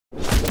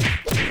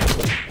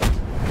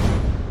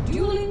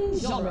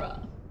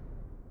genre.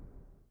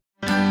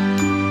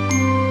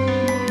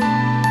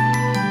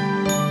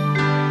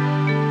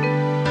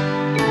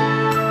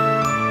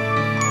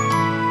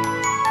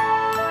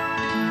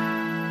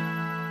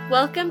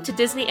 Welcome to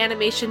Disney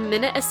Animation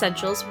Minute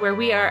Essentials, where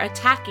we are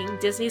attacking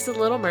Disney's The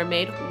Little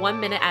Mermaid 1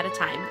 minute at a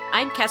time.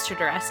 I'm Kester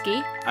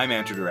Dorowski. I'm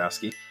Andrew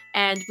Dorowski.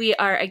 And we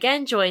are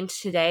again joined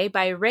today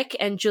by Rick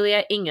and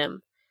Julia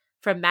Ingham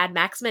from Mad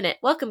Max Minute.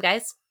 Welcome,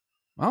 guys.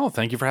 Oh,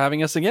 thank you for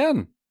having us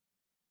again.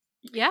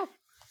 Yeah.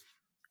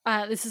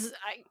 This is...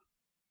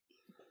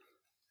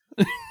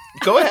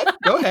 Go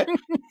ahead.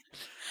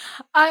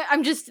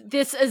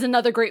 This is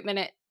another great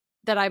minute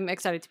that I'm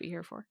excited to be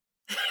here for.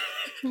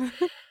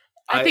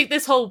 I think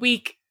this whole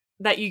week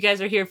that you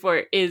guys are here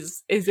for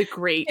is a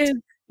great...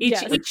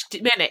 Each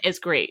minute is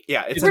great.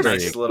 Yeah, it's we're a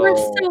nice little... We're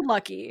so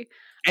lucky.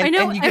 I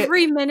know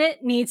every minute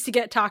needs to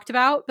get talked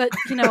about, but,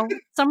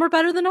 some are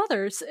better than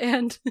others,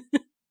 and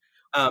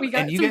we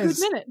got some good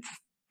minutes.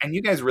 And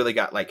you guys really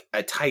got, like,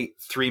 a tight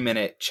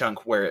 3-minute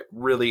chunk where it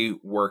really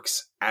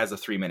works as a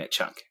 3-minute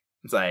chunk.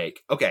 It's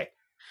like, okay,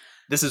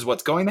 this is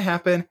what's going to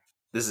happen,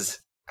 this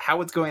is how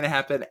it's going to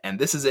happen, and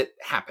this is it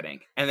happening.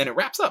 And then it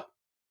wraps up.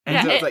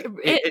 And so it's like,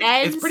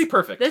 it's pretty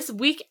perfect. This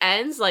week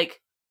ends, like,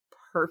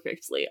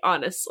 perfectly,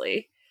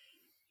 honestly.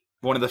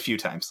 One of the few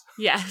times.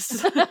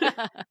 Yes.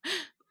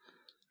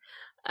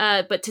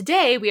 But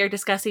today we are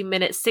discussing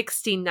minute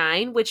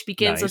 69, which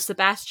begins with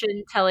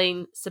Sebastian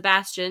telling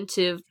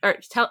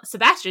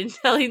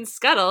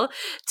Scuttle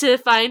to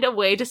find a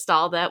way to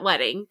stall that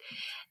wedding.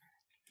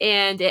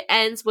 And it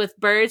ends with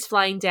birds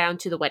flying down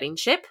to the wedding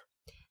ship.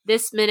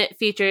 This minute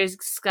features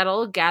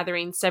Scuttle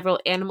gathering several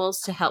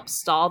animals to help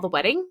stall the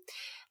wedding.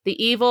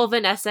 The evil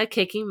Vanessa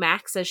kicking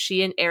Max as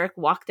she and Eric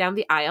walk down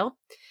the aisle.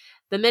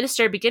 The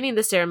minister beginning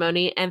the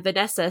ceremony, and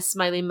Vanessa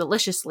smiling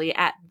maliciously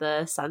at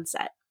the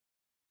sunset.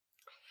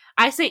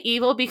 I say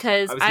evil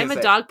because I'm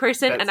a dog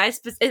person, and I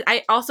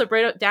also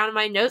wrote it down in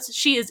my notes.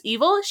 She is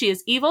evil. She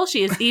is evil.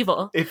 She is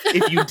evil. if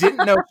you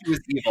didn't know she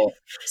was evil,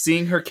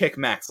 seeing her kick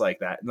Max like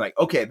that, like,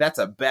 okay, that's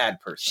a bad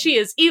person. She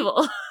is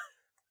evil.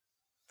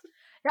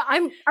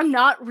 Yeah, I'm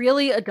not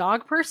really a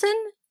dog person,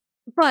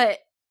 but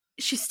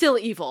she's still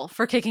evil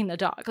for kicking the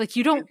dog. Like,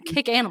 you don't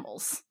kick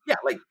animals. Yeah,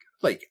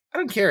 like I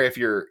don't care if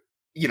you're,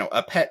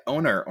 a pet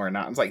owner or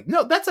not. It's like,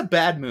 no, that's a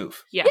bad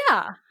move.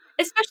 Yeah.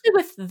 Especially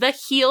with the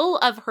heel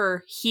of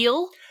her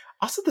heel.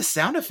 Also, the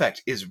sound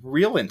effect is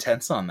real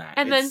intense on that.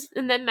 And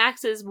then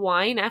Max's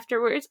whine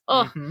afterwards.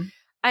 Oh,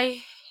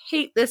 I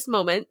hate this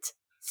moment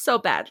so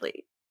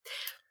badly.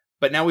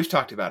 But now we've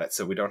talked about it,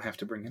 so we don't have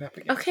to bring it up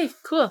again. Okay,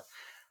 cool.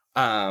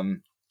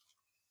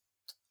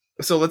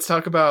 So let's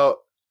talk about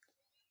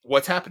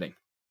what's happening.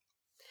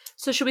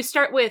 So should we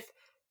start with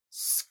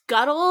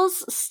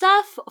Scuttle's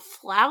stuff,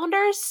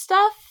 Flounder's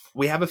stuff?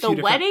 We have a few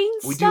the wedding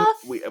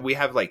stuff. We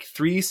have like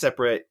 3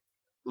 separate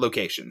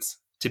locations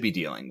to be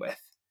dealing with,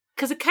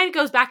 because it kind of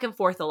goes back and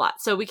forth a lot.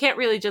 So we can't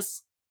really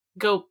just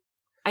go.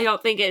 I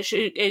don't think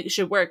it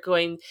should work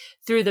going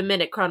through the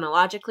minute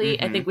chronologically.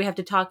 I think we have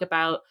to talk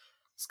about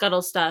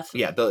Scuttle stuff.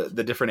 Yeah,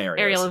 the different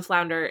areas. Ariel and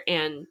Flounder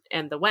and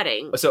the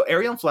wedding. So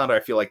Ariel and Flounder,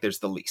 I feel like there's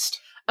the least.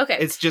 Okay,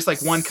 it's just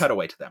like one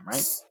cutaway to them,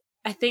 right?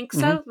 I think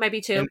so.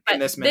 Maybe 2. But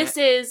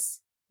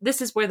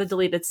this is where the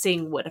deleted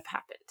scene would have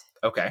happened.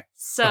 Okay.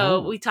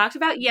 So we talked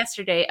about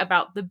yesterday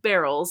about the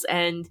barrels,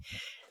 and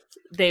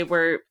they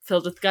were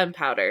filled with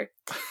gunpowder.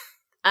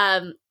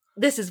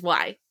 This is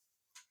why.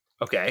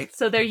 Okay.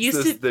 So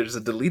there's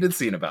a deleted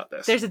scene about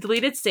this. There's a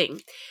deleted scene.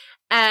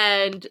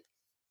 And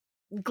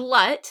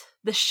Glut,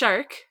 the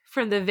shark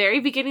from the very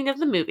beginning of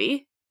the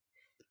movie.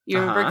 You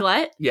remember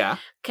Glut? Yeah.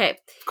 Okay.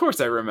 Of course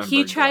I remember.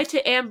 He tried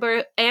to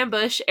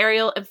ambush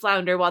Ariel and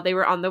Flounder while they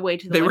were on their way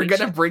to the wedding. They were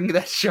going to bring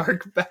that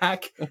shark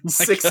back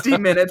 60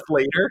 minutes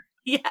later.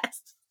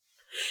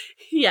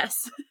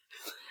 Yes.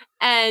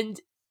 And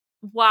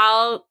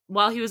while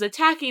he was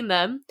attacking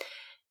them,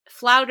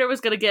 Flounder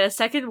was going to get a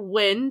second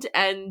wind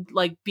and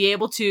be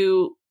able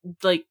to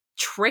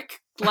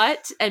trick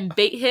Glut and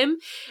bait him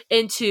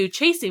into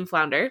chasing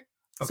Flounder.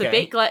 Okay. So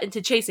bait Glut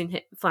into chasing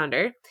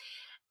Flounder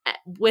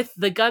with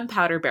the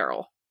gunpowder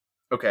barrel.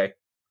 Okay.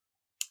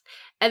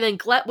 And then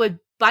Glut would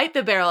bite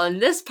the barrel,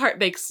 and this part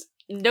makes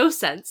no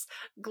sense.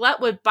 Glut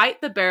would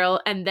bite the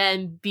barrel and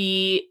then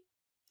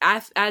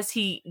as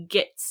he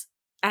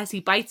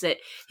bites it,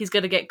 he's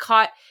going to get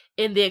caught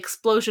in the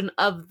explosion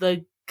of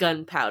the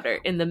gunpowder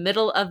in the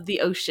middle of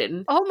the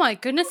ocean. Oh my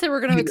goodness, they were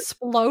going to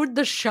explode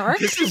the shark?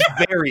 This is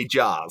very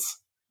Jaws.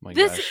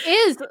 This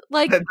is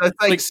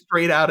that's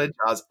straight out of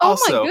Jaws. Oh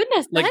also, my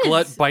goodness.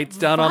 Glut bites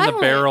down on the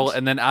barrel,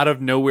 and then out of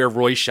nowhere,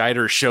 Roy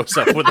Scheider shows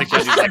up with a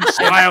gun. He's like,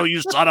 "Smile,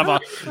 you son of a!"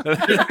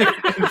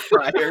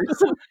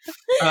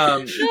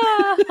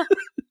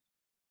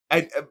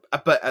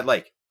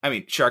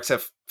 Sharks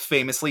have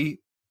famously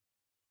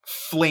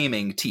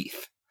flaming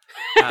teeth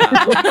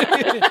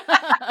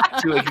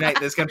to ignite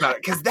this gunpowder,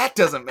 because that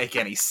doesn't make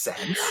any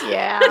sense.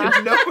 Yeah,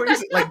 there's no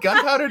reason.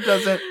 Gunpowder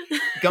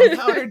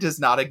does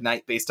not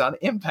ignite based on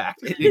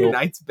impact. It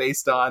ignites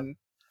based on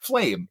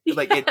flame.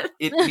 It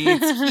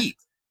needs heat.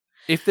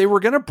 If they were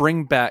going to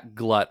bring back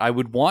Glut, I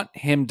would want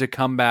him to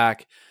come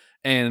back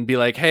and be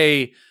like,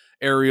 hey,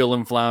 Ariel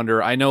and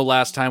Flounder, I know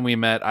last time we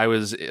met, I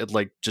was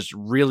like just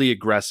really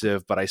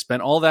aggressive, but I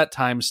spent all that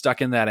time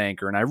stuck in that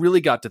anchor and I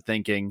really got to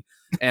thinking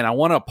and I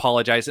want to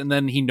apologize. And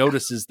then he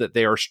notices that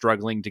they are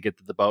struggling to get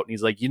to the boat. And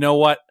he's like, you know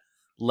what?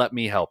 Let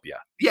me help you.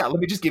 Yeah, let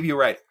me just give you a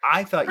right.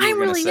 I thought you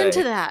were going to say... I'm really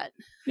into that.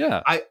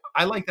 Yeah.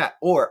 I like that.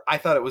 Or I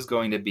thought it was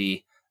going to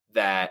be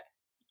that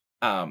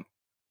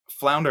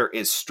Flounder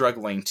is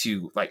struggling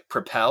to like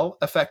propel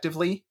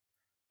effectively.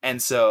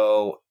 And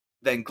so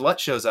then Glut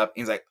shows up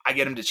and he's like, I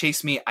get him to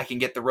chase me. I can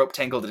get the rope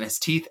tangled in his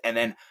teeth. And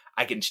then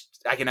I can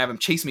have him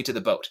chase me to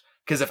the boat.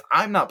 Because if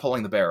I'm not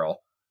pulling the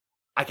barrel,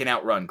 I can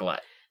outrun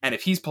Glut. And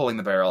if he's pulling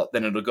the barrel,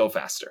 then it'll go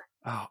faster.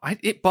 Oh,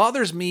 it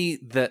bothers me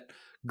that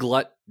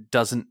Glut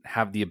doesn't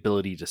have the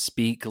ability to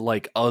speak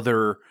like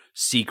other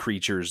sea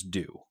creatures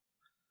do.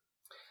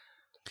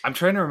 I'm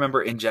trying to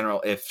remember in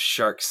general if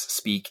sharks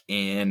speak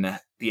in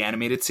the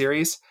animated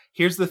series.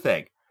 Here's the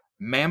thing.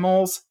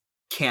 Mammals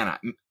cannot.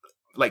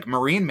 Like,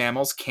 marine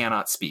mammals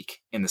cannot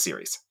speak in the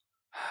series.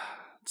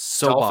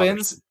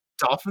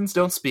 Dolphins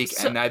don't speak,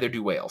 and neither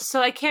do whales.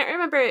 So I can't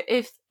remember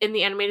if in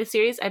the animated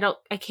series,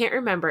 I can't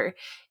remember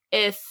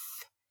if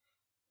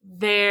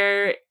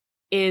there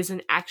is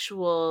an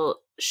actual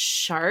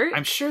shark.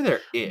 I'm sure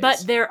there is.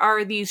 But there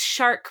are these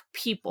shark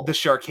people. The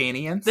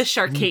Sharkanians? The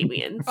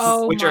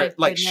Sharkanians. Which are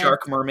like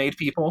shark mermaid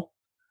people.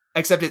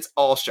 Except it's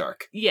all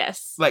shark.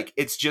 Yes. Like,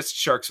 it's just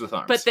sharks with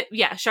arms. But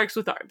sharks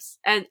with arms.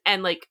 And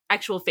like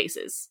actual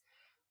faces.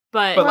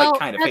 But like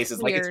kind of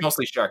faces. Weird. Like, it's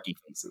mostly sharky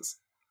faces.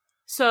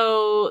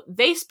 So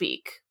they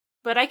speak.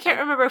 But I can't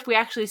remember if we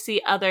actually see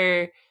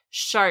other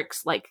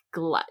sharks like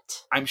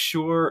Glut. I'm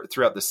sure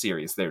throughout the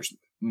series there's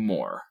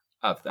more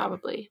of them.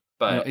 Probably.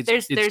 But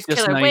there's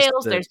killer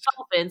whales, there's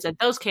dolphins, and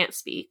those can't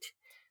speak.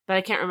 But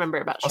I can't remember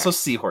about sharks. Also,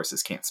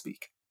 seahorses can't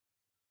speak.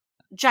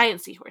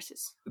 Giant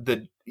seahorses.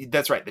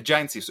 That's right, the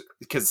giant seahorse,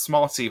 because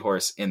small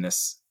seahorse in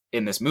this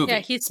movie. Yeah,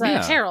 he's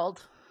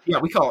Harold. Yeah,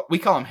 we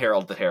call him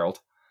Harold the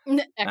Herald.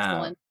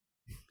 Excellent.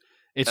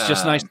 It's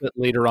just nice that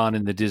later on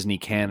in the Disney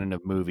canon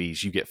of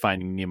movies, you get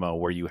Finding Nemo,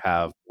 where you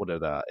have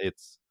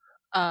it's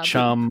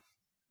Chum,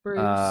 Bruce.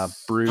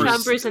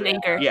 Chum, Bruce, and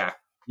Anchor. Yeah,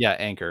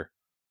 Anchor.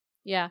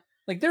 Yeah,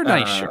 like they're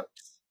nice sharks.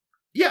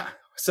 Yeah,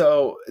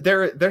 so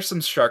there's some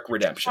shark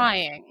redemption.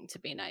 Trying to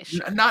be nice.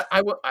 Not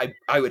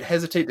I would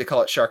hesitate to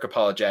call it shark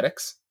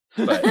apologetics,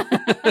 but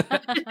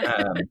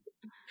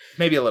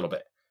maybe a little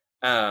bit.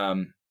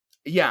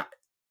 Yeah,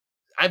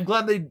 I'm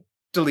glad they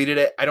deleted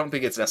it. I don't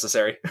think it's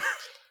necessary.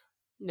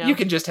 No. You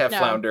can just have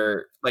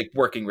Flounder like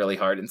working really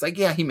hard, and it's like,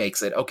 yeah, he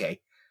makes it. Okay.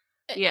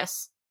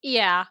 Yes.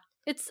 Yeah,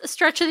 it's a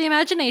stretch of the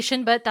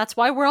imagination, but that's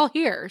why we're all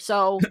here,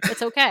 so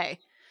it's okay.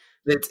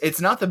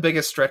 It's not the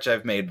biggest stretch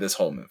I've made this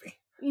whole movie.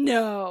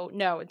 No,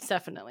 it's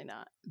definitely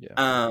not.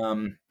 Yeah.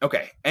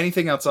 Okay.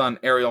 Anything else on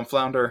Ariel and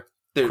Flounder?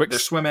 They're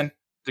swimming.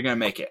 They're gonna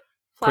make it.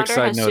 Flounder Quick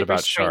side note about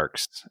strength.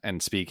 sharks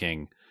and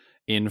speaking.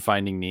 In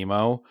Finding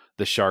Nemo,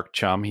 the shark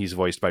Chum, he's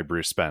voiced by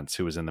Bruce Spence,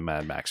 who was in the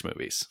Mad Max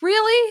movies.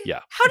 Really?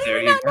 Yeah. How do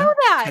you not know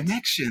that?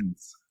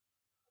 Connections.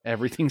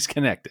 Everything's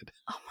connected.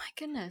 Oh my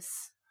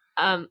goodness.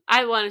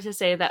 I wanted to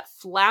say that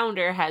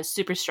Flounder has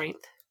super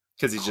strength.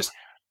 Because he's just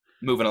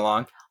moving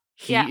along.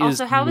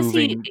 Also, how is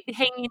he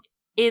hanging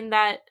in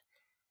that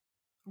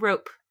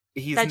rope?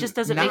 That just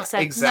doesn't make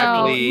sense.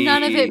 Exactly. No,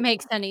 none of it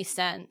makes any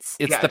sense.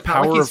 It's the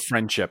power of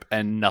friendship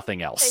and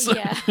nothing else.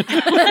 Yeah.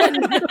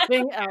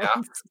 Nothing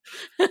else.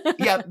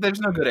 Yeah, there's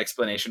no good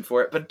explanation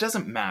for it, but it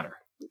doesn't matter.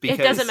 It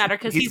doesn't matter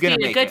because he's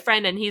being a good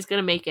friend and he's going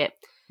to make it.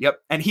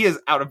 Yep, and he is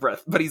out of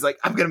breath, but he's like,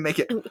 I'm going to make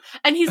it.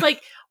 And he's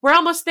like, we're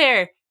almost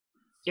there.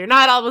 You're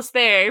not almost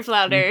there,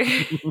 Flounder.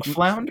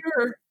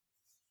 Flounder.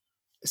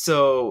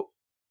 So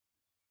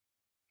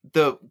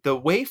the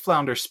way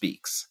Flounder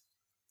speaks,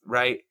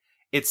 right?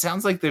 It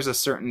sounds like there's a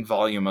certain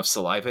volume of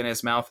saliva in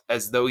his mouth,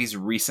 as though he's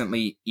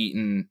recently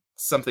eaten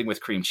something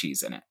with cream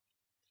cheese in it.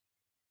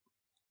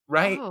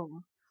 Right?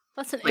 Oh,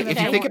 that's an like if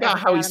you think about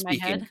how he's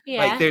speaking,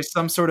 like there's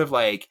some sort of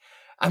like,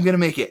 I'm gonna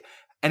make it,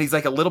 and he's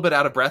like a little bit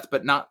out of breath,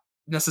 but not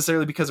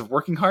necessarily because of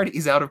working hard.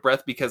 He's out of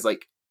breath because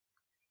like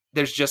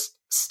there's just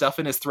stuff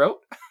in his throat.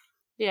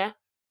 Yeah.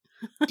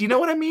 Do you know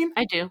what I mean?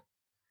 I do.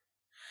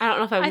 I don't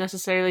know if I would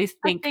necessarily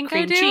think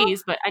cream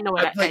cheese, but I know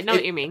what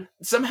what you mean.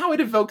 Somehow it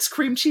evokes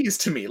cream cheese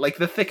to me, like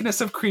the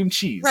thickness of cream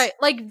cheese. Right,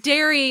 like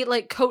dairy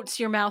like coats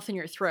your mouth and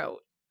your throat.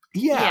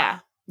 Yeah.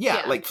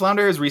 Like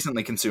Flounder has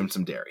recently consumed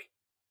some dairy.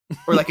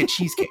 Or like a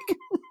cheesecake.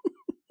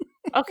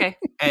 Okay.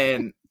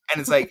 And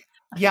it's like,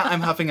 yeah,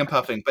 I'm huffing and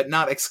puffing, but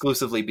not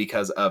exclusively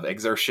because of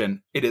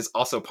exertion. It is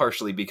also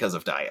partially because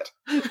of diet.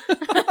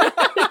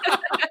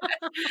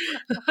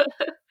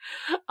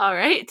 All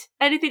right.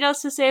 Anything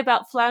else to say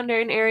about Flounder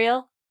and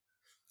Ariel?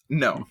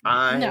 No.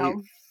 I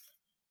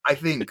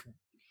think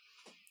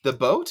the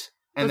boat,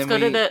 and Let's then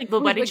go to the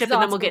wedding ship,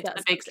 and then we'll get to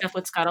the big stuff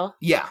with Scuttle.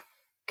 Yeah.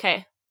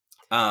 Okay.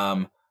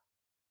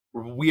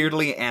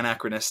 Weirdly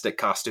anachronistic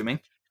costuming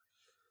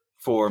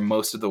for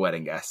most of the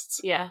wedding guests.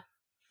 Yeah.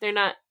 They're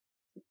not.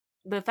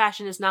 The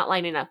fashion is not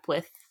lining up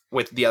with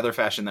with the other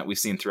fashion that we've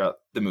seen throughout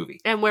the movie.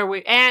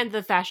 And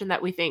the fashion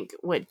that we think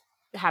would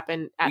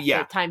happen at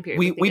the time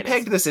period. We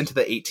pegged this into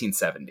the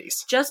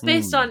 1870s. Just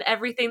based on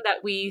everything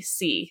that we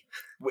see.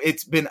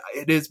 It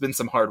has been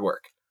some hard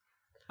work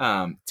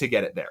to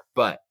get it there,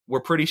 but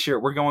we're pretty sure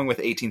we're going with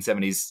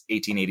 1870s,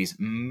 1880s,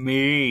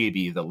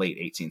 maybe the late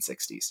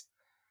 1860s.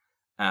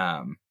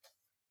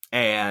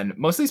 And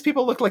most of these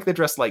people look like they're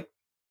dressed like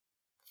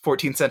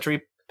 14th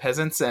century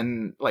peasants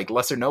and like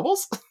lesser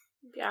nobles.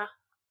 Yeah.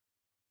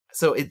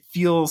 So it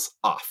feels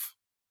off.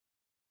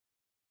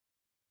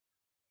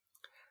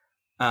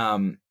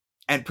 And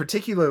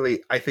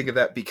particularly I think of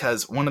that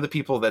because one of the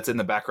people that's in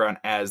the background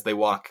as they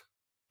walk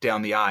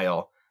down the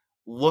aisle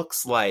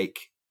looks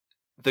like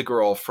the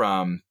girl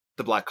from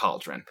The Black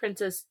Cauldron.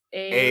 Princess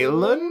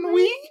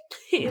Eilunwy?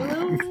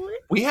 Eilunwy?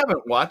 We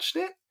haven't watched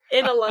it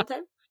In a long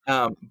time.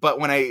 but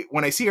when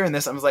I see her in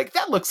this, I was like,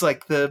 that looks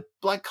like the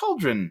Black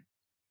Cauldron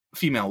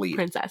female lead.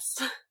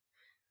 Princess.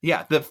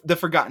 Yeah, the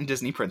forgotten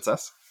Disney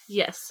princess.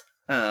 Yes.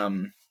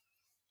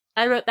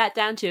 I wrote that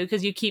down too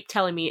because you keep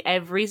telling me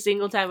every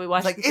single time we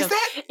watch. Like, the film,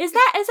 is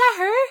that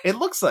her? It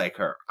looks like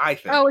her. I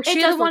think. Oh, is It she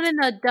does the one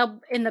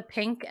in the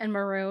pink and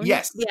maroon?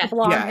 Yes. Yeah. The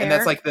blonde Yeah, hair? and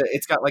that's like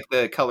it's got like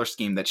the color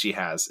scheme that she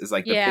has is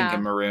like the pink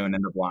and maroon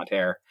and the blonde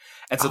hair,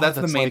 and so that's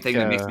the main like, thing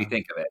that makes me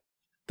think of it.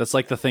 That's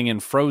like the thing in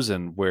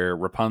Frozen where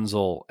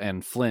Rapunzel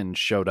and Flynn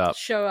showed up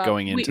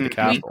going into the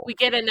castle. We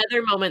get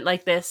another moment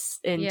like this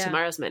in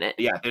Tomorrow's Minute.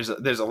 Yeah, there's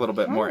a little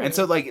bit more, and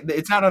so like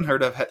it's not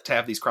unheard of to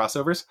have these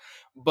crossovers,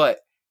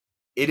 but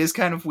it is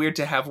kind of weird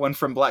to have one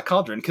from Black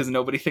Cauldron because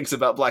nobody thinks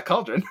about Black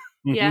Cauldron.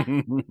 Yeah.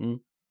 And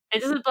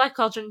doesn't Black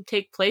Cauldron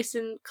take place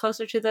in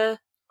closer to the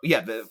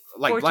the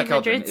like Black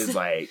Cauldron 1400s? is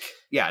like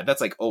that's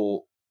like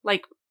old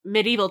like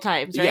medieval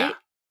times, right?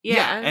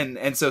 Yeah.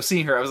 And so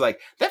seeing her, I was like,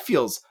 that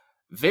feels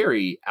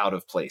very out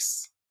of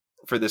place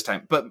for this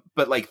time. But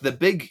like the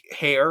big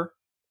hair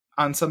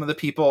on some of the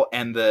people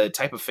and the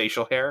type of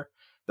facial hair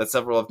that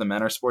several of the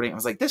men are sporting, I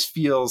was like, this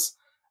feels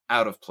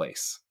out of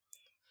place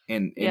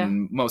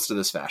in most of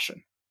this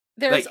fashion.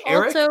 There's like,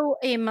 Eric also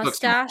a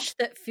mustache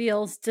that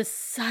feels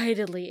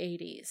decidedly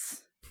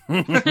 80s.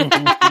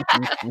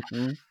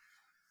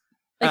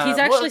 Like he's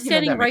actually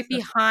standing right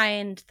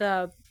behind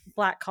the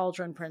Black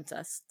Cauldron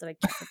princess that I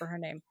can't remember her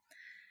name.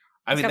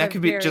 I mean, that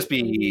could be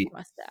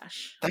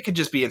mustache. That could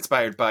just be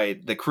inspired by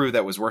the crew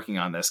that was working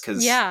on this, because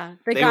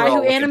the guy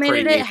who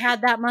animated it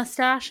had that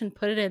mustache and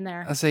put it in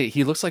there. I say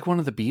he looks like one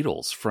of the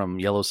Beatles from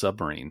Yellow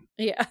Submarine.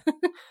 Yeah,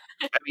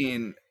 I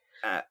mean,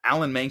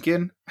 Alan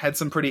Menken had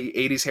some pretty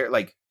 80s hair,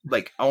 like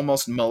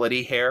almost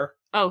mullety hair.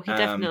 Oh, he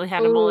definitely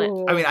had a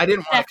mullet. I mean, I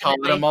didn't want to call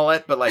it a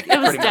mullet, but like it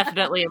was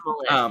definitely a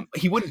mullet.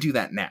 He wouldn't do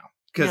that now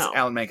because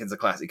Alan Menken's a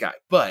classy guy,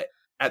 but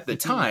at the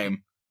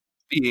time,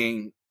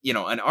 being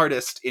an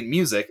artist in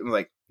music, I'm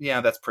like,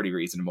 yeah, that's pretty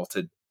reasonable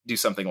to do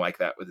something like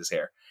that with his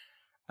hair.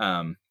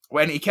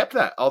 When he kept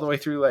that all the way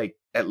through, like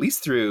at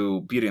least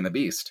through Beauty and the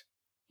Beast.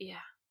 Yeah.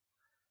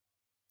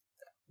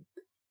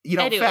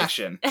 Anyways.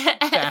 Fashion.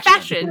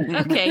 Fashion.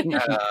 Okay.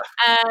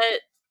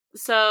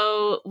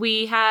 So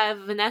we have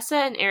Vanessa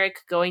and Eric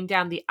going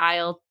down the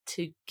aisle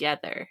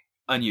together.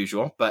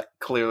 Unusual, but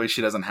clearly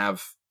she doesn't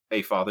have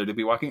a father to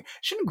be walking.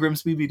 Shouldn't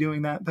Grimsby be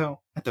doing that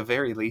though? At the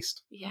very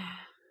least. Yeah.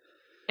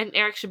 And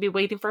Eric should be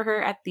waiting for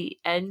her at the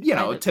end.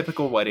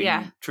 Typical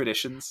wedding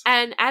traditions.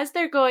 And as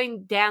they're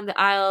going down the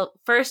aisle,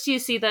 first you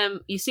see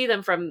them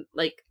from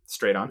like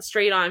straight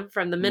on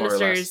from the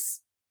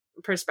minister's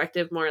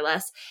perspective, more or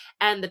less.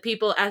 And the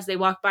people as they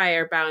walk by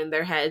are bowing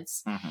their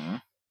heads. Mm-hmm.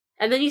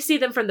 And then you see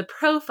them from the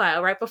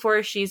profile right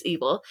before she's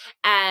evil,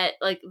 at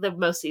like the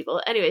most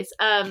evil. Anyways,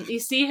 you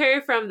see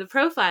her from the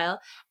profile,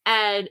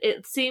 and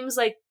it seems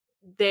like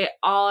they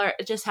all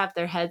just have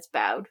their heads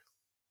bowed.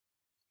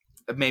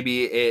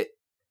 Maybe it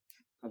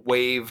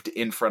waved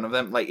in front of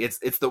them, like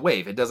it's the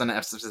wave. It doesn't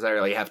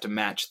necessarily have to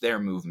match their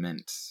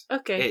movement.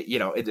 Okay,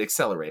 it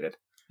accelerated.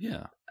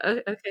 Yeah.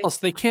 Okay. Plus,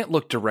 they can't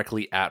look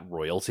directly at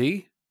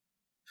royalty.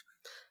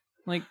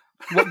 Like,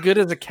 what good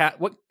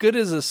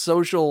is a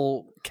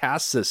social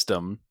caste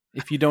system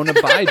if you don't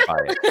abide by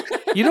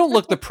it? You don't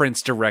look the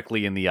prince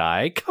directly in the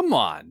eye. Come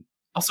on.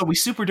 Also, we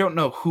super don't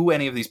know who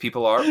any of these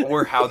people are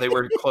or how they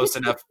were close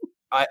enough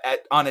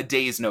on a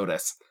day's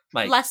notice.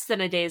 Like less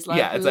than a day's love.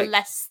 Yeah, it's like,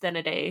 less than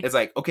a day. It's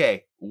like,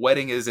 okay,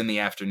 wedding is in the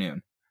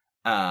afternoon.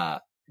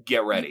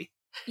 Get ready.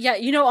 Yeah,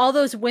 all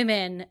those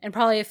women and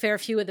probably a fair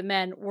few of the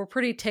men were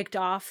pretty ticked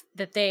off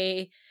that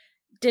they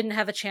didn't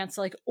have a chance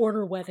to like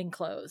order wedding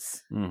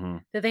clothes. Mm-hmm.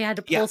 That they had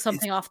to pull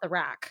something off the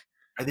rack.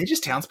 Are they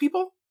just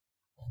townspeople?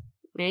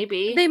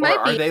 Maybe they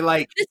might be. Are they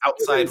like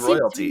outside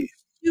royalty?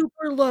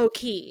 Super low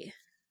key.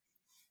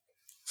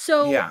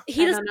 So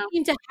he doesn't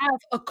seem to have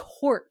a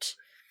court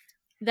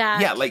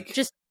that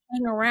just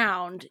hang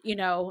around, in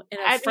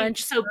a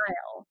French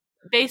style.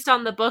 Based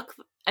on the book,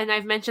 and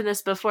I've mentioned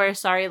this before,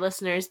 sorry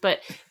listeners, but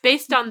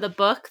based on the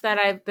book that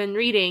I've been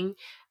reading,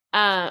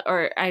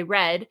 or I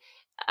read,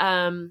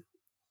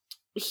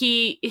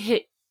 he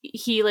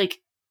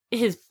like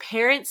his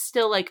parents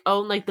still like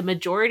own like the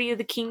majority of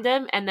the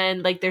kingdom, and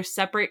then like their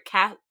separate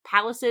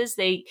palaces,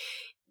 they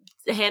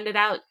handed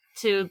out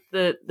to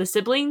the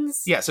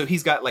siblings. Yeah, so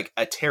he's got like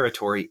a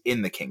territory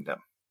in the kingdom.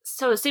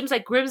 So it seems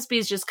like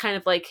Grimsby's just kind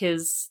of like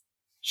his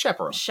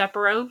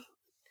chaperone.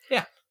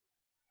 Yeah.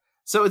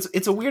 So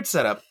it's a weird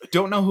setup.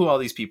 Don't know who all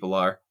these people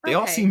are. They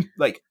all seem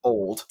like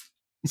old.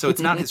 So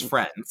it's not his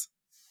friends.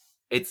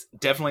 It's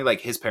definitely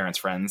like his parents'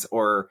 friends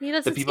or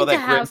the people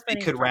that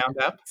Grimsby could round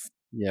up.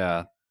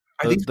 Yeah.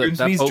 Are these Grimsby's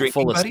that boat drinking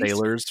full of buddies?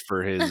 sailors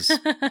for his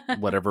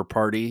whatever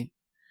party.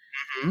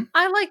 Mm-hmm.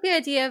 I like the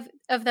idea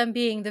of them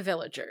being the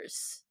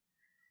villagers.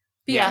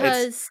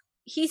 Because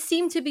he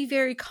seemed to be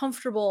very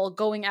comfortable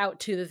going out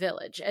to the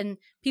village. And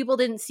people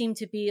didn't seem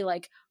to be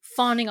like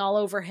fawning all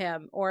over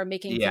him or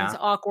making things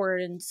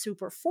awkward and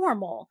super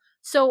formal.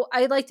 So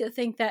I like to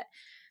think that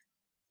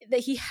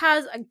he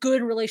has a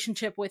good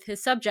relationship with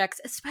his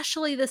subjects,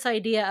 especially this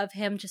idea of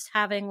him just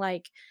having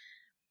like,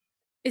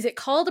 is it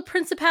called a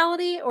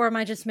principality or am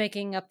I just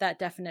making up that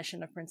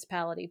definition of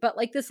principality? But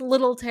like this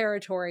little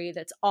territory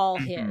that's all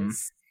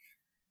his.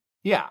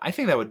 Yeah, I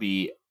think that would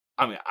be,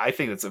 I mean, I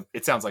think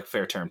it sounds like a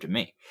fair term to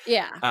me.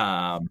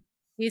 Yeah.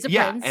 He's a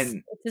prince.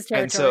 And, it's his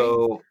territory. And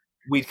so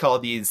we'd call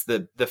these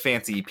the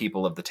fancy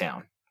people of the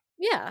town.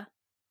 Yeah.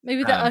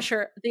 Maybe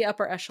the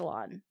upper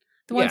echelon.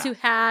 The ones who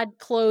had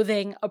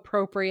clothing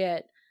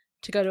appropriate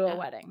to go to a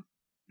wedding.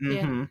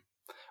 Mm-hmm. Yeah.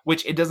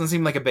 Which it doesn't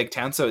seem like a big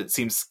town, so it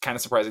seems kind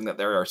of surprising that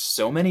there are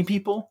so many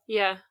people.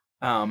 Yeah.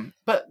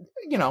 But,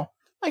 you know,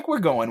 like we're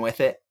going with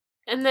it.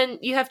 And then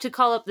you have to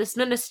call up this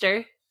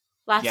minister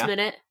last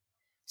minute.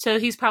 So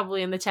he's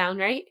probably in the town,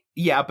 right?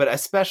 Yeah, but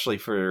especially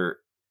for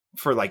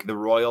like the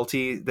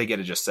royalty, they get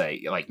to just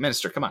say, like,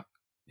 minister, come on.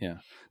 Yeah.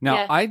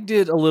 Now, I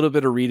did a little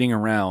bit of reading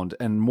around,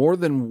 and more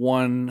than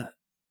one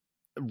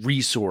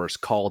resource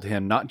called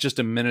him not just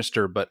a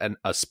minister, but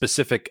a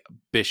specific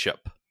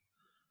bishop.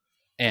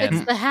 And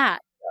it's the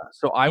hat.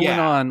 So I went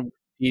on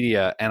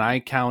Wikipedia and I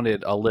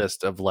counted a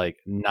list of like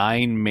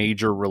 9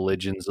 major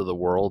religions of the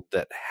world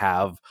that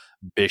have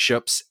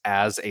bishops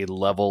as a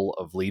level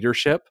of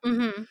leadership.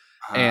 Mm-hmm.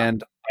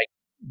 And I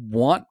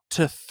want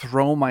to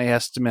throw my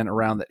estimate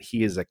around that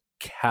he is a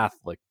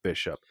Catholic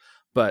bishop,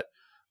 but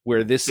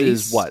where this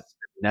is what,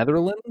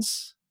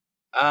 Netherlands?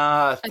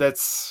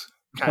 That's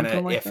kind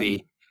of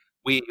iffy.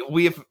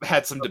 We have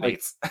had some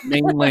debates. Like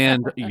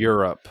mainland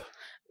Europe.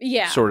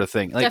 Yeah. Sort of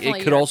thing. Like it could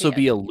European. Also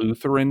be a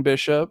Lutheran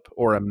bishop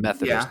or a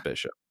Methodist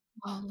bishop.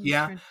 Oh,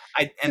 yeah.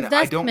 I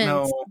don't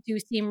know. Do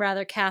seem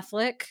rather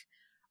Catholic,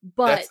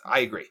 but I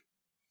agree.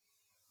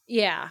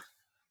 Yeah.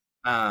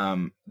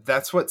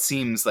 That's what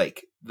seems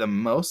like the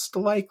most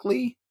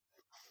likely.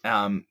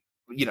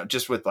 You know,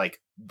 just with like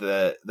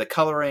the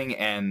coloring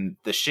and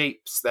the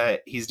shapes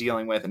that he's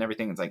dealing with and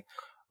everything, it's like,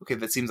 okay,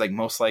 that seems like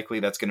most likely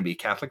that's going to be a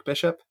Catholic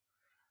bishop.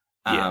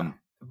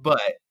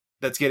 But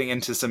that's getting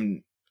into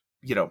some,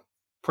 you know,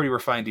 pretty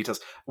refined details.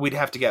 We'd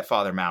have to get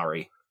Father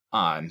Mowry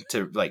on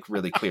to like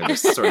really clear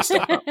this sort of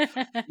stuff up. You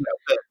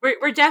know,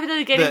 we're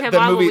definitely getting him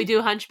on when we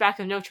do Hunchback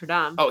of Notre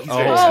Dame. Oh, he's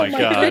my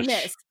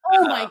goodness.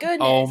 Oh my goodness.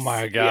 Oh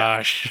my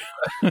gosh.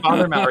 Yeah.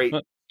 Father Mowry,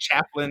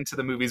 chaplain to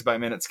the Movies by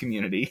Minutes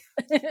community.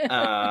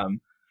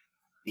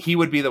 He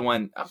would be the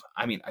one.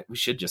 I mean, we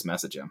should just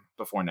message him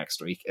before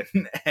next week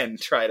and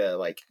try to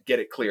like get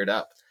it cleared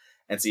up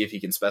and see if he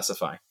can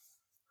specify.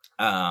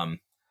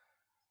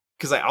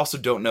 Because I also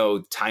don't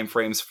know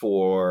timeframes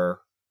for,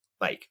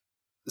 like,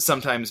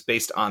 sometimes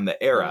based on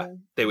the era,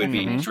 they would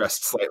be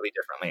dressed slightly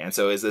differently. And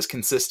so is this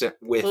consistent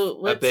with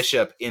a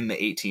bishop in the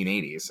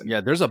 1880s?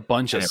 Yeah, there's a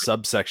bunch of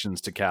subsections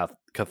to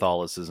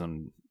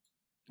Catholicism,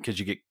 because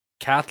you get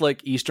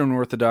Catholic, Eastern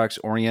Orthodox,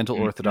 Oriental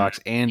Orthodox,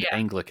 and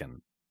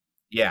Anglican.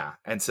 Yeah,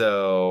 and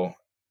so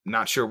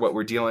not sure what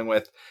we're dealing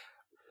with.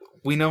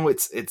 We know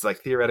it's like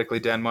theoretically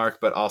Denmark,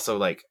 but also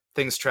like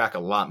things track a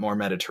lot more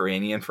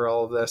Mediterranean for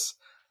all of this.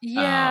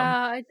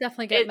 Yeah, I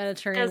definitely get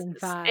Mediterranean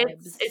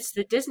vibes. It's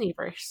the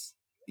Disneyverse.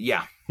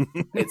 Yeah.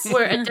 It's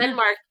where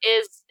Denmark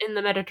is in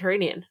the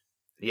Mediterranean.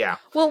 Yeah.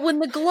 Well, when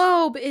the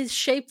globe is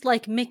shaped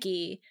like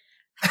Mickey,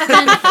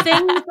 then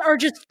things are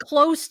just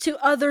close to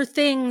other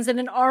things, and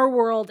in our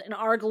world, in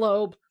our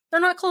globe, they're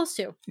not close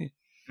to.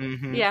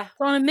 Mm-hmm. Yeah.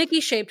 So on a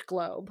Mickey-shaped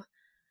globe,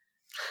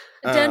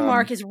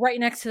 Denmark is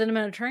right next to the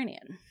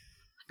Mediterranean.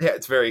 Yeah,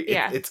 it's very,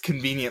 it's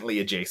conveniently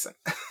adjacent.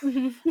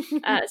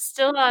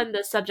 Still on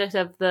the subject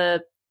of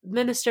the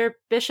minister,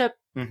 bishop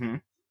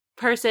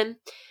person,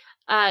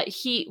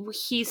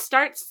 he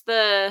starts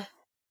the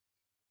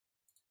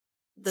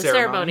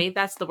ceremony.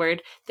 That's the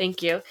word.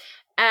 Thank you.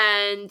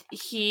 And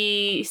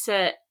he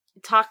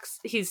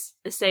he's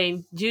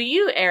saying, "Do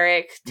you,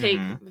 Eric, take?"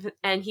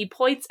 And he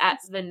points at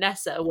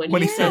Vanessa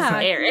when he says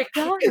Eric.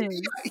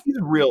 He's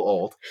real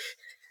old.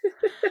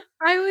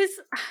 That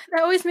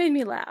always made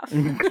me laugh.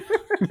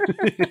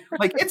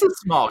 Like, it's a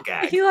small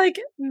guy. He like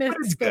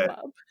missed them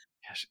up.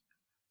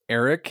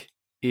 Eric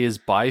is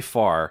by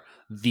far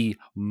the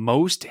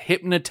most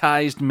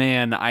hypnotized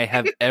man I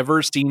have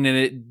ever seen, and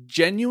it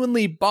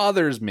genuinely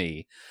bothers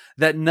me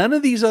that none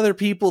of these other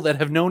people that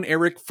have known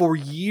Eric for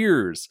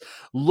years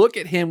look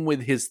at him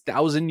with his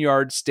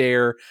 1,000-yard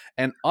stare,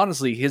 and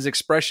honestly, his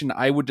expression,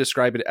 I would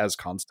describe it as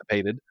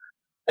constipated.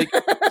 Like,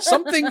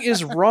 something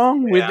is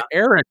wrong with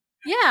Eric.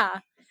 Yeah.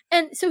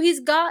 And so he's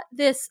got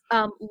this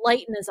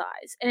light in his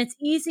eyes, and it's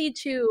easy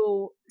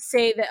to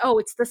say that, oh,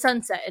 it's the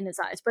sunset in his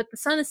eyes, but the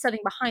sun is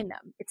setting behind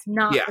them. It's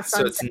not the sunset.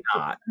 So it's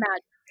not.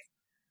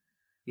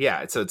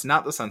 Yeah, so it's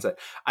not the sunset.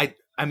 I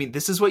mean,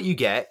 this is what you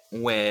get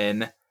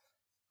when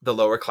the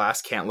lower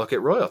class can't look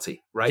at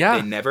royalty, right? Yeah.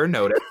 They never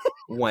notice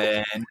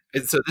when...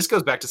 So this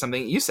goes back to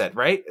something you said,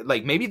 right?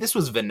 Like, maybe this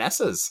was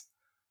Vanessa's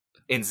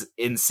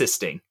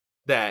insisting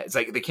that it's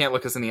like, they can't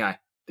look us in the eye.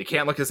 They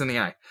can't look us in the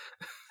eye.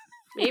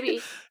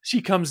 Maybe.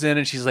 She comes in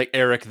and she's like,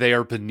 Eric, they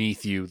are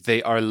beneath you.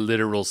 They are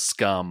literal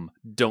scum.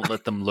 Don't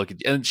let them look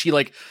at you. And she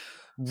like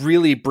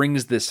really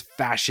brings this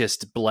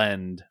fascist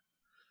blend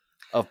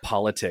of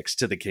politics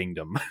to the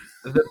kingdom.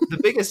 The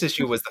biggest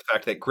issue was the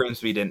fact that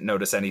Grimsby didn't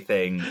notice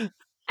anything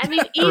I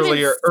mean,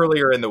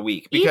 earlier in the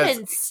week. Because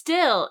even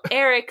still,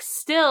 Eric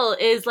still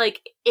is like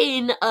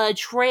in a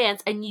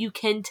trance, and you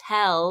can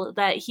tell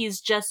that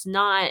he's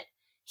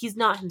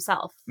not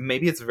himself.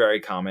 Maybe it's very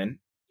common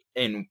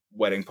in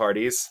wedding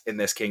parties in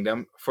this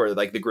kingdom for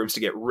like the grooms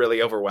to get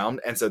really overwhelmed,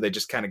 and so they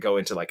just kind of go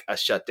into like a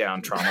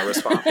shutdown trauma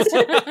response.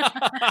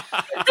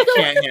 I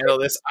can't handle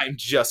this. I'm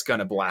just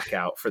gonna black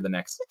out for the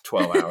next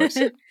 12 hours.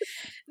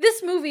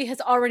 This movie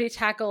has already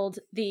tackled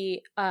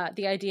the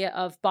idea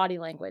of body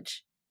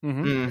language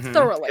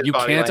thoroughly. You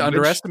can't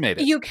underestimate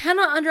it. You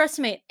cannot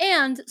underestimate.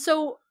 And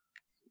so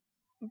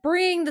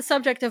bringing the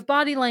subject of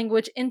body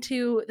language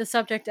into the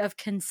subject of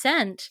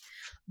consent,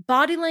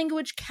 body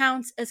language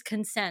counts as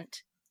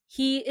consent.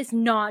 He is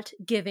not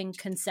giving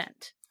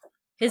consent.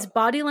 His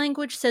body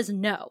language says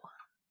no.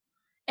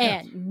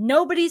 And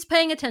nobody's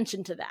paying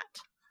attention to that.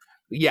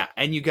 Yeah,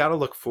 and you got to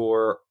look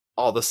for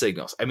all the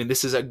signals. I mean,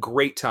 this is a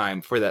great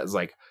time for that. It's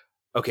like,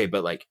 okay,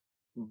 but like,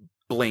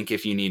 blink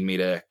if you need me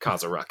to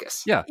cause a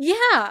ruckus. Yeah.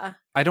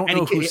 I don't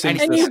know who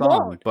sings this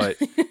song, but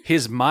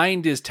his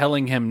mind is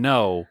telling him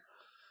no,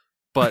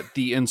 but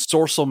the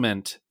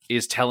ensorcelment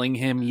is telling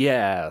him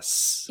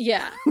yes.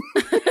 Yeah.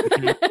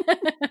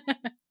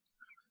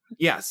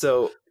 Yeah,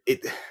 so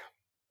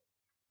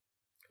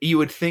you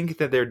would think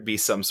that there'd be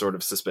some sort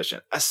of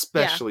suspicion,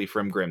 especially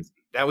from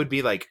Grimsby. That would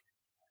be like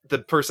the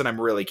person I'm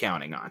really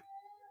counting on.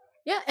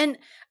 Yeah, and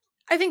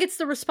I think it's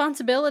the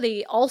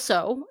responsibility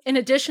also, in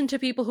addition to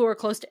people who are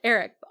close to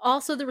Eric, but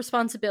also the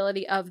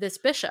responsibility of this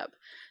bishop.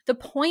 The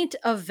point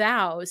of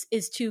vows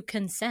is to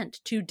consent,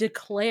 to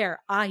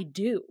declare, I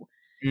do.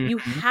 Mm-hmm. You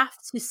have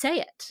to say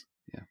it.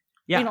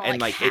 Yeah, you know,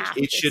 and like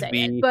it should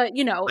be, it, but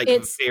you know, like,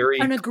 it's very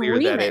an clear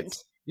agreement. that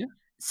it's,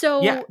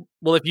 So, yeah.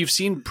 Well, if you've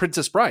seen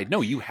Princess Bride,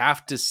 no, you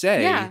have to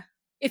say,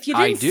 if you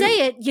didn't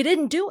say it, you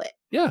didn't do it.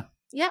 Yeah.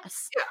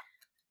 Yes. Yeah.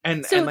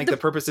 And so like the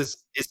purpose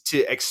is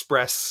to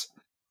express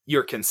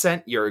your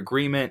consent, your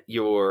agreement,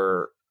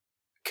 your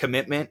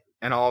commitment,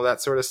 and all of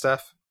that sort of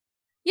stuff.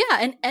 Yeah,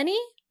 and any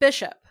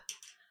bishop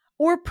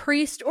or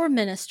priest or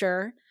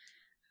minister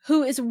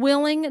who is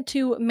willing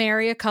to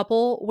marry a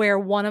couple where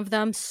one of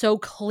them so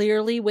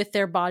clearly with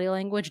their body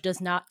language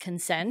does not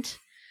consent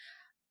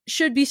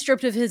should be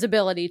stripped of his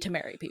ability to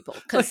marry people,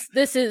 because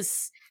this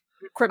is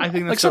criminal. I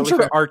think that's like some totally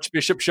sort fair. of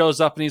archbishop shows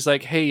up and he's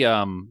like,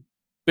 hey,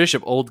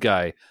 bishop, old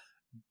guy,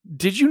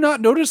 did you not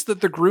notice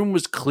that the groom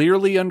was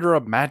clearly under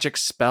a magic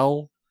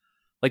spell?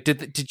 Like,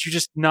 did you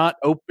just not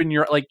open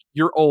your, like,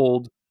 you're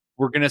old,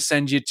 we're going to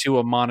send you to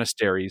a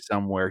monastery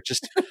somewhere.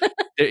 Just,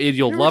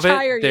 you'll love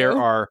it. There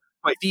are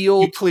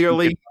fields. You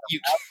clearly,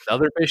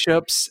 other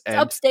bishops. And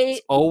upstate.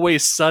 It's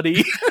always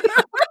Suddy.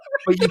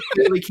 But you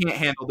clearly can't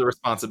handle the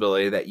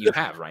responsibility that you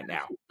have right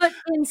now. But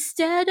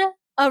instead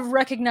of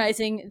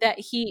recognizing that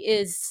he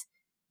is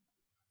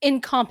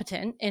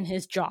incompetent in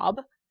his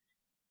job,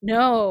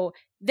 no,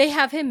 they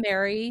have him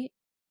marry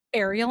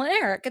Ariel and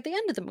Eric at the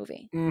end of the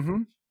movie.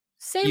 Mm-hmm.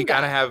 Same You guy.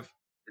 gotta have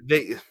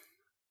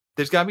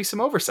there's gotta be some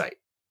oversight,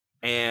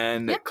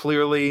 and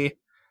clearly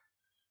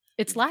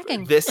it's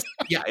lacking.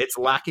 It's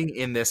lacking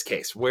in this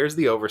case. Where's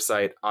the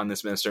oversight on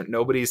this minister?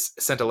 Nobody's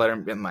sent a letter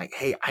and been like,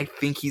 hey, I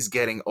think he's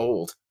getting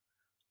old.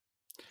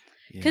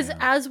 Because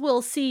as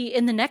we'll see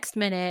in the next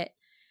minute,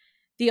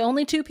 the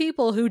only two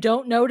people who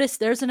don't notice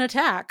there's an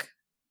attack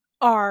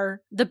are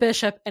the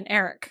bishop and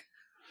Eric.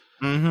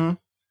 Mm-hmm.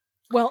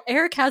 Well,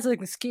 Eric has an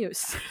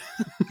excuse.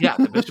 Yeah,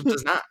 the bishop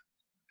does not.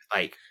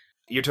 Like,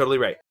 you're totally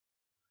right.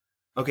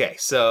 Okay,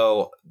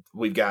 so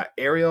we've got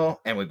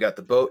Ariel and we've got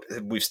the boat.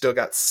 We've still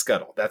got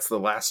Scuttle. That's the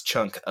last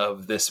chunk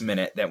of this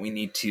minute that we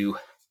need to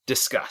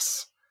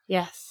discuss.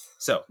 Yes.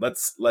 So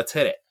let's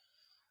hit it.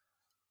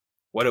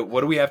 What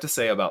do we have to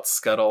say about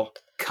Scuttle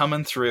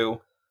coming through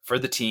for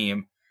the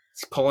team?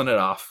 He's pulling it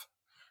off.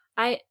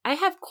 I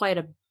have quite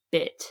a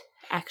bit,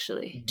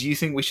 actually. Do you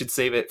think we should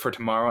save it for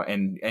tomorrow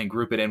and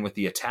group it in with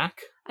the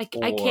attack? I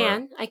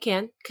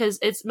can, because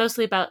it's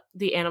mostly about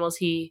the animals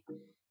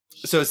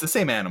So it's the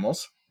same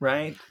animals,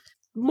 right?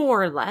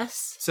 More or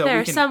less. So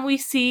there are some we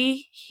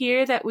see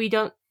here that we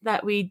don't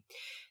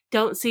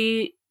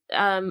see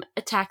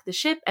attack the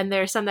ship, and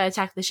there are some that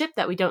attack the ship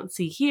that we don't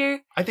see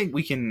here. I think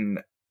we can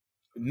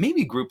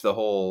maybe group the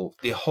whole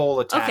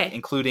attack,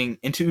 including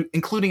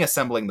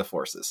assembling the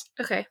forces.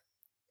 Okay.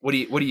 What do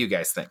you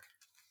guys think?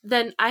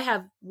 Then I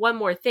have one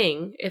more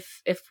thing.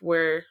 If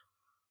we're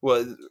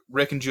Well,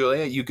 Rick and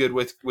Julia, you good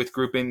with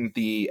grouping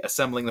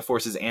assembling the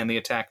forces and the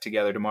attack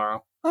together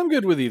tomorrow? I'm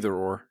good with either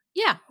or.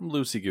 Yeah. I'm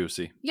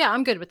loosey-goosey. Yeah,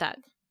 I'm good with that.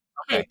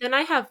 okay, then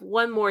I have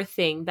one more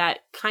thing that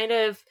kind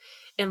of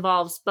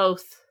involves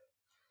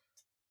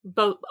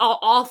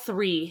all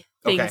three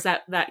things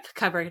that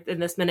cover in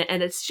this minute,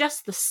 and it's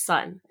just the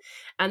sun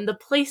and the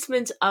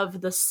placement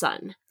of the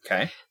sun.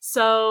 Okay.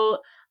 So,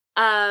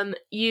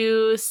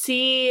 you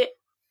see,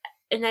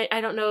 and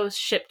I don't know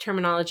ship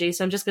terminology,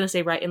 so I'm just going to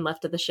say right and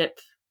left of the ship.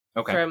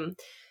 Okay. From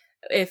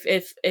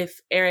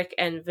if Eric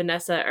and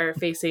Vanessa are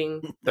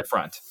facing the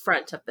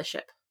front of the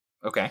ship.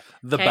 Okay.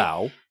 The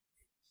bow.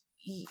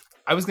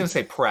 I was going to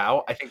say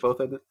prow. I think both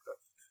of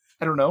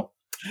I don't know.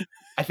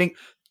 I think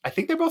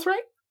they're both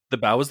right. The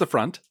bow is the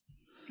front.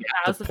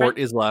 Yeah, the port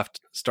is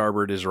left.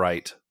 Starboard is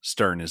right.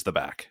 Stern is the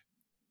back.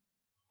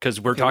 Because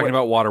we're talking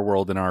about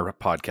Waterworld in our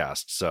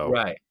podcast, so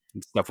right.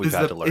 It's stuff we've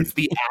had to learn. Is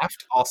the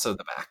aft also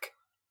the back?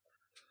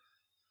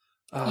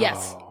 Oh.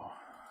 Yes.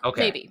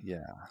 Okay. Maybe.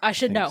 Yeah. I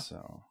should know.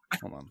 So.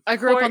 Hold on. I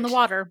grew up on Port the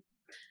water,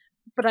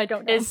 but I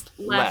don't know. Is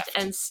left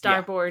and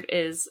starboard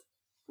is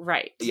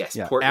right. Yes.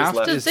 Yeah. Port Aft is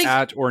left. is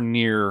at or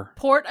near.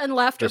 Port and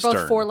left are both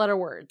stern. 4-letter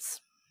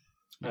words.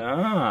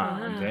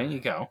 There you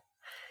go.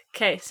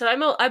 Okay, so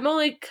I'm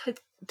only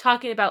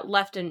talking about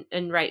left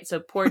and right, so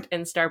port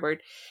and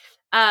starboard.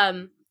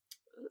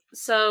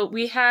 So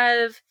we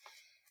have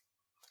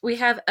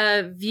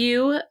a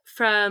view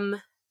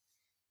from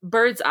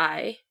bird's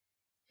eye.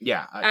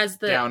 Yeah, as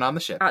the down on the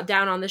ship.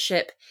 Down on the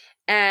ship,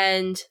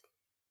 and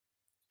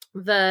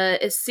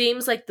it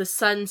seems like the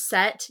sun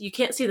set. You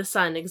can't see the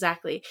sun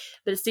exactly,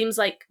 but it seems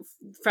like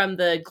from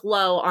the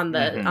glow on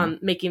the on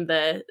making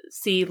the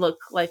sea look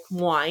like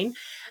wine,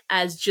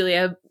 as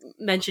Julia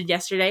mentioned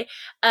yesterday.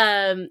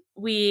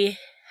 We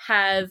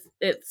have,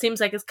 it seems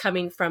like it's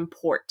coming from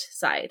port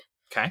side.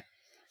 Okay,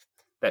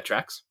 that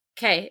tracks.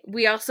 Okay,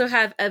 we also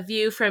have a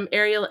view from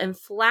Ariel and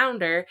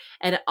Flounder,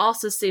 and it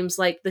also seems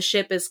like the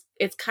ship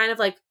it's kind of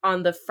like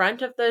on the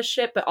front of the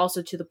ship, but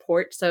also to the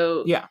port.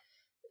 So yeah.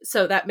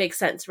 So that makes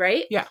sense,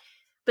 right? Yeah.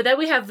 But then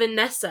we have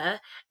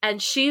Vanessa,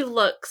 and she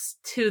looks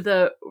to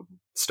the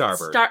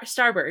starboard.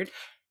 Starboard.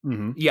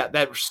 Mm-hmm. Yeah,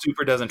 that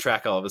super doesn't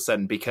track all of a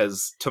sudden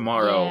because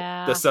tomorrow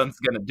the sun's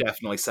going to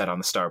definitely set on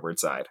the starboard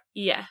side.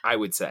 Yeah. I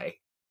would say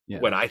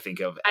what I think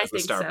of as the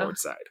starboard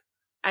side.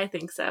 I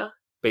think so.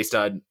 Based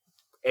on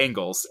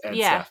angles and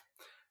stuff.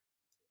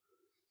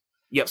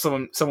 Yep,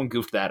 someone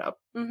goofed that up.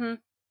 Mm-hmm.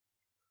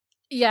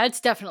 Yeah, it's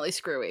definitely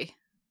screwy.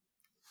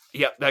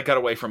 Yep, that got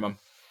away from him.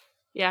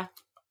 Yeah.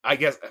 I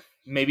guess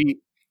maybe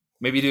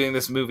doing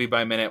this movie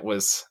by minute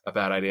was a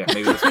bad idea.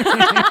 Maybe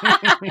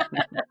I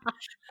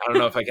don't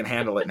know if I can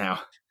handle it now.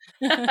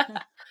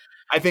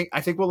 I think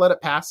we'll let it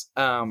pass.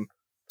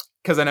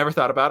 Because I never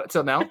thought about it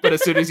till now. But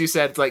as soon as you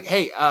said it's like,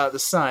 hey, the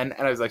sun,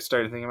 and I was like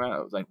started thinking about it,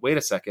 I was like, wait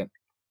a second.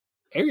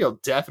 Ariel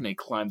definitely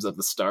climbs up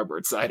the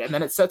starboard side, and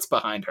then it sets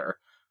behind her.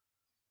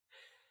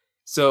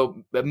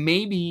 So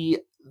maybe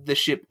the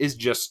ship is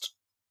just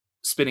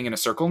spinning in a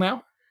circle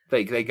now.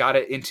 They got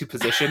it into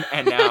position,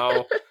 and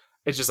now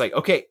it's just like,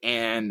 okay,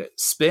 and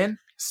spin.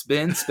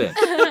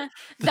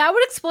 That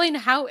would explain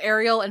how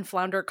Ariel and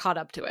Flounder caught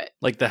up to it.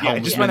 Like the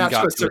helmsman just went out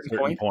got to a to a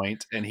certain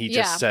point, and he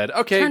just said,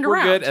 okay, Turned we're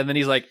around. good. And then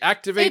he's like,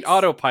 activate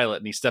autopilot,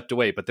 and he stepped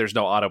away, but there's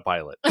no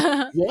autopilot.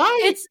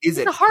 Why is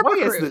it? a harbor Why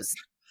is cruise. this?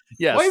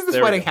 Yes, Why is this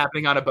there we wedding go.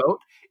 happening on a boat?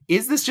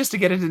 Is this just to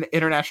get into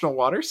international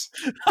waters?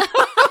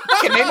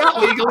 Can they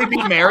not legally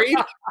be married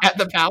at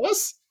the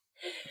palace?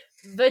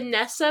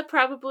 Vanessa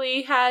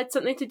probably had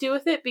something to do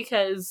with it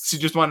because She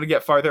just wanted to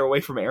get farther away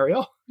from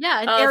Ariel. Yeah,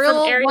 and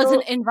from Ariel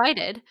wasn't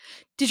invited.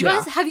 Did you Yeah.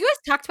 guys have you guys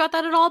talked about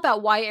that at all?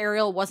 About why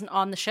Ariel wasn't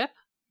on the ship?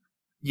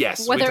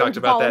 Yes, Whether we it talked was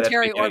about that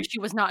voluntary at or if she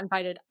was not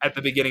invited.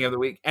 the beginning of the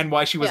week, and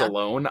why she was Yeah.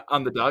 alone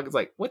on the dog. It's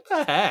like, what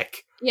the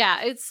heck?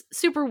 Yeah, it's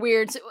super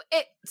weird. So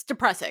it's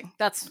depressing.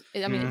 It's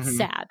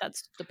sad.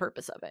 That's the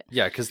purpose of it.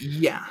 Yeah, because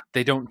Yeah,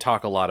 they don't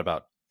talk a lot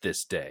about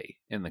this day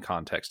in the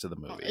context of the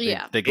movie.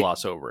 Yeah. They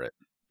gloss over it.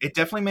 it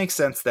definitely makes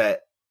sense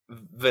that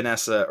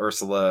Vanessa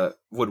Ursula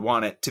would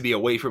want it to be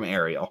away from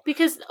Ariel.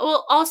 because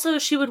also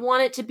she would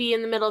want it to be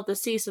in the middle of the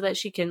sea so that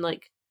she can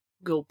like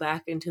go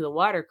back into the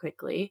water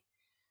quickly,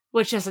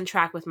 which doesn't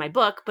track with my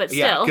book, but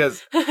Yeah, still.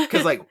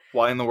 because like,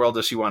 why in the world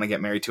does she want to get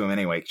married to him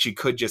anyway? She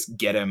could just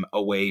get him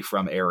away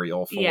from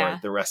Ariel for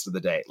the rest of the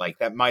day. Like,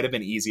 that might have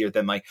been easier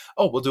than like,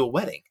 oh, we'll do a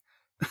wedding.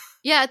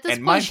 Yeah, at this And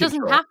point mind she doesn't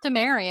control. have to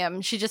marry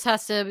him. She just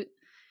has to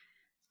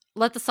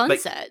let the sun Like,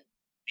 set.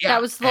 Yeah,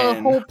 That was the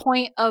and whole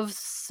point of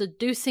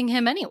seducing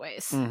him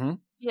anyways. Mm-hmm.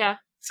 Yeah.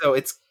 So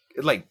it's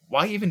like,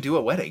 why even do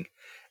a wedding?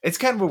 It's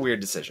kind of a weird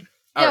decision.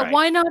 Yeah, All right.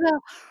 why not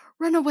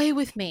run away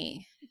with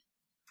me?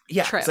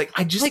 Yeah, trip? it's like,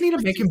 I just Like, need to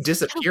let's make him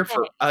just get disappear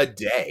for away. a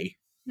day.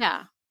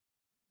 Yeah.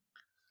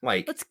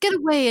 Like, Let's get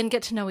away and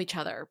get to know each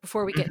other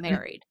before we get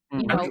married. You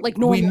I know, mean, like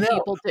we normal know.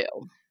 people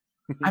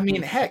do. I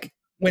mean, heck,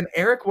 when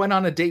Eric went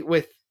on a date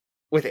with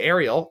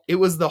Ariel, it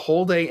was the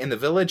whole day in the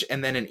village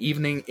and then an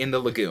evening in the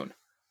lagoon.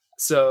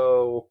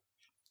 So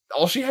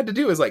all she had to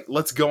do is like,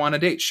 let's go on a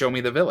date. Show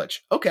me the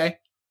village. Okay.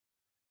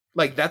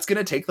 Like, that's going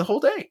to take the whole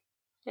day.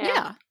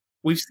 Yeah.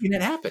 We've seen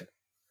it happen.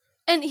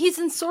 And he's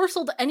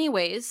ensorcelled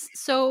anyways,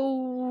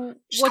 so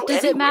what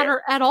does it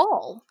matter at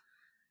all?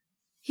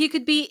 He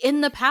could be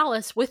in the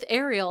palace with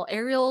Ariel.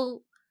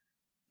 Ariel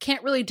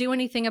can't really do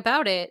anything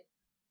about it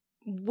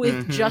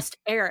with just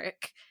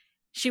Eric.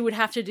 She would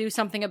have to do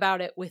something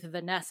about it with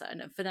Vanessa.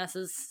 And if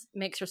Vanessa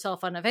makes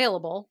herself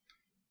unavailable,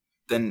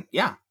 then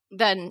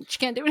she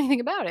can't do anything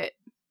about it.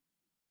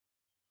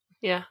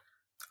 Yeah.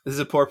 This is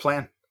a poor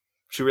plan.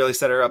 She really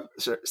set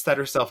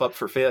herself up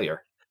for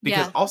failure.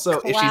 Because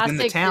also, if she's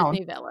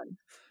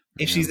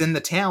in the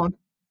town,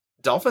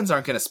 dolphins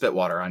aren't going to spit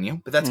water on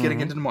you, but that's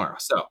getting into tomorrow.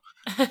 So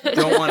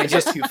don't want to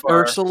get too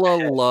far.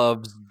 Ursula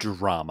loves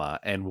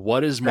drama. And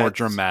what is more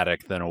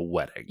dramatic than a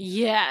wedding?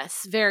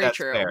 Yes, very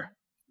true. Fair.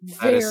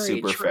 Very that is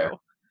super true. Fair.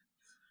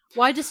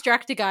 Why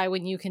distract a guy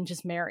when you can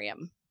just marry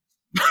him?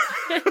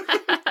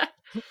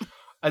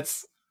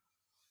 That's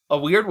a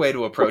weird way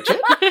to approach it.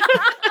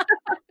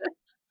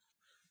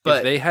 But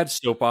if they had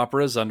soap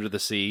operas under the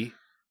sea,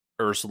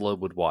 Ursula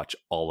would watch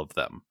all of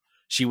them.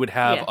 She would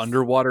have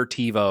underwater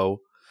TiVo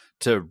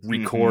to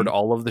record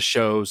all of the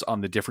shows on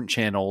the different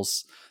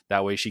channels.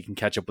 That way she can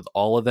catch up with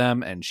all of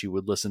them, and she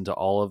would listen to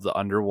all of the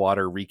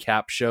underwater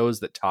recap shows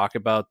that talk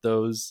about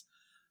those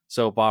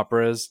soap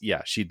operas.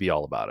 Yeah, she'd be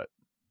all about it.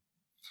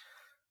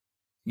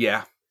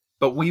 Yeah,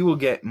 but we will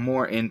get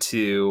more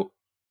into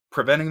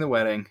preventing the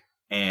wedding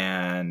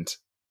and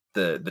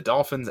the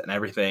dolphins and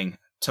everything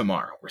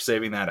tomorrow. We're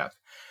saving that up.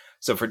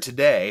 So for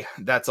today,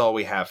 that's all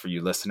we have for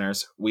you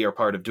listeners. We are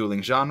part of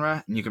Dueling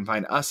Genre, and you can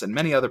find us and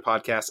many other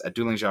podcasts at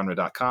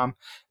duelinggenre.com.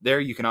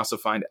 There you can also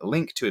find a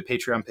link to a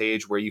Patreon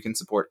page where you can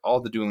support all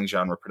the Dueling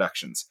Genre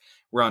productions.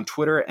 We're on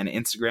Twitter and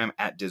Instagram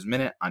at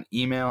DisMinute, on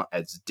email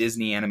at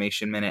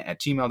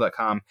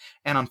DisneyAnimationMinute@gmail.com,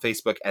 and on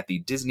Facebook at the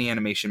Disney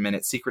Animation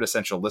Minute Secret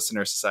Essential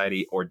Listener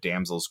Society or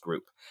Damsels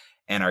Group.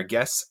 And our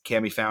guests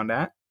can be found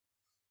at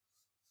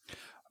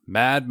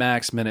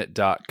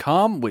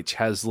MadMaxMinute.com, which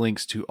has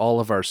links to all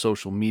of our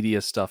social media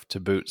stuff to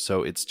boot.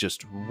 So it's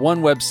just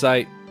one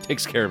website,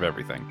 takes care of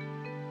everything.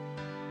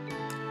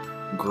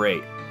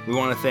 Great. We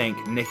want to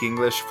thank Nick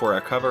English for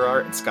our cover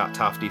art and Scott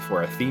Tofty for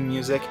our theme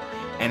music.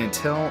 And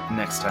until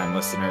next time,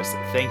 listeners,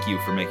 thank you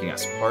for making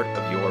us part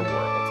of your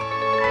world.